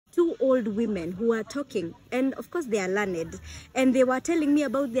two old women who were talking, and of course they are learned, and they were telling me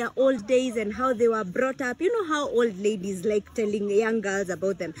about their old days and how they were brought up. You know how old ladies like telling young girls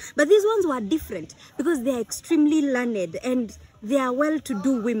about them, but these ones were different because they are extremely learned and they are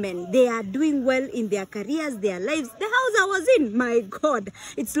well-to-do women. They are doing well in their careers, their lives. The house I was in, my God,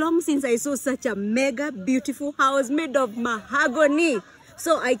 it's long since I saw such a mega beautiful house made of mahogany.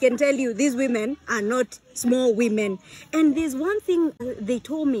 So I can tell you, these women are not small women. And there's one thing they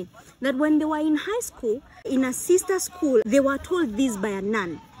told me, that when they were in high school, in a sister school, they were told this by a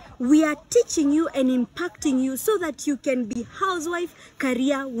nun: we are teaching you and impacting you so that you can be housewife,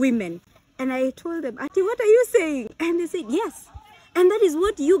 career women. And I told them, Auntie, what are you saying? And they said, yes. And that is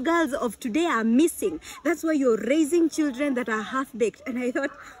what you girls of today are missing. That's why you're raising children that are half-baked. And I thought,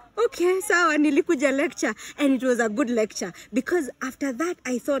 okay, sawa, nilikuja lecture. And it was a good lecture. Because after that,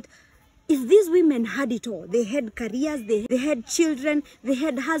 I thought, if these women had it all, they had careers, they had children, they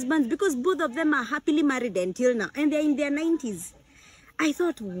had husbands, because both of them are happily married until now. And they're in their 90s. I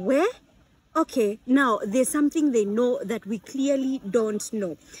thought, where? Okay, now there's something they know that we clearly don't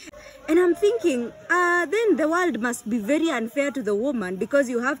know. And I'm thinking, then the world must be very unfair to the woman, because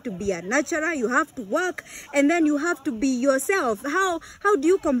you have to be a nurturer, you have to work, and then you have to be yourself. How do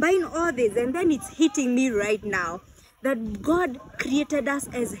you combine all this? And then it's hitting me right now that God created us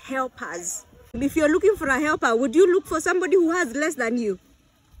as helpers. If you're looking for a helper, would you look for somebody who has less than you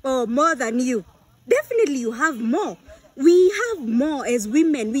or more than you? Definitely you have more. We have more as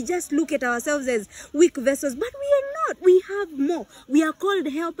women. We just look at ourselves as weak vessels, but we are not. We have more. We are called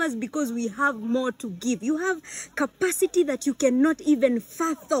helpers because we have more to give. You have capacity that you cannot even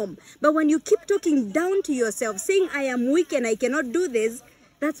fathom. But when you keep talking down to yourself, saying, I am weak and I cannot do this,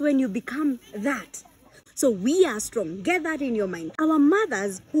 that's when you become that. So we are strong. Get that in your mind. Our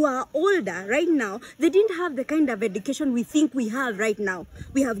mothers who are older right now, they didn't have the kind of education we think we have right now.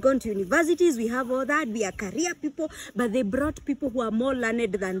 We have gone to universities, we have all that, we are career people, but they brought people who are more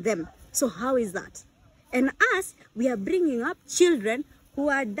learned than them. So how is that? And us, we are bringing up children who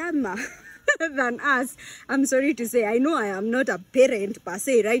are dumber than us. I'm sorry to say, I know I am not a parent per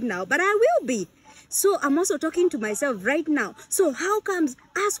se right now, but I will be. So I'm also talking to myself right now. So how comes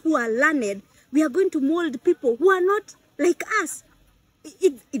us who are learned, we are going to mold people who are not like us?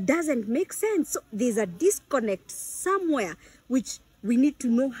 It doesn't make sense. So there's a disconnect somewhere which we need to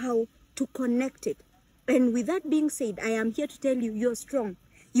know how to connect it. And with that being said, I am here to tell you, you're strong.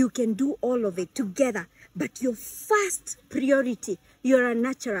 You can do all of it together. But your first priority, you're a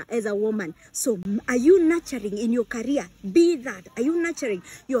nurturer as a woman. So are you nurturing in your career? Be that. Are you nurturing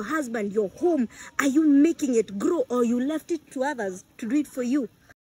your husband, your home? Are you making it grow, or you left it to others to do it for you?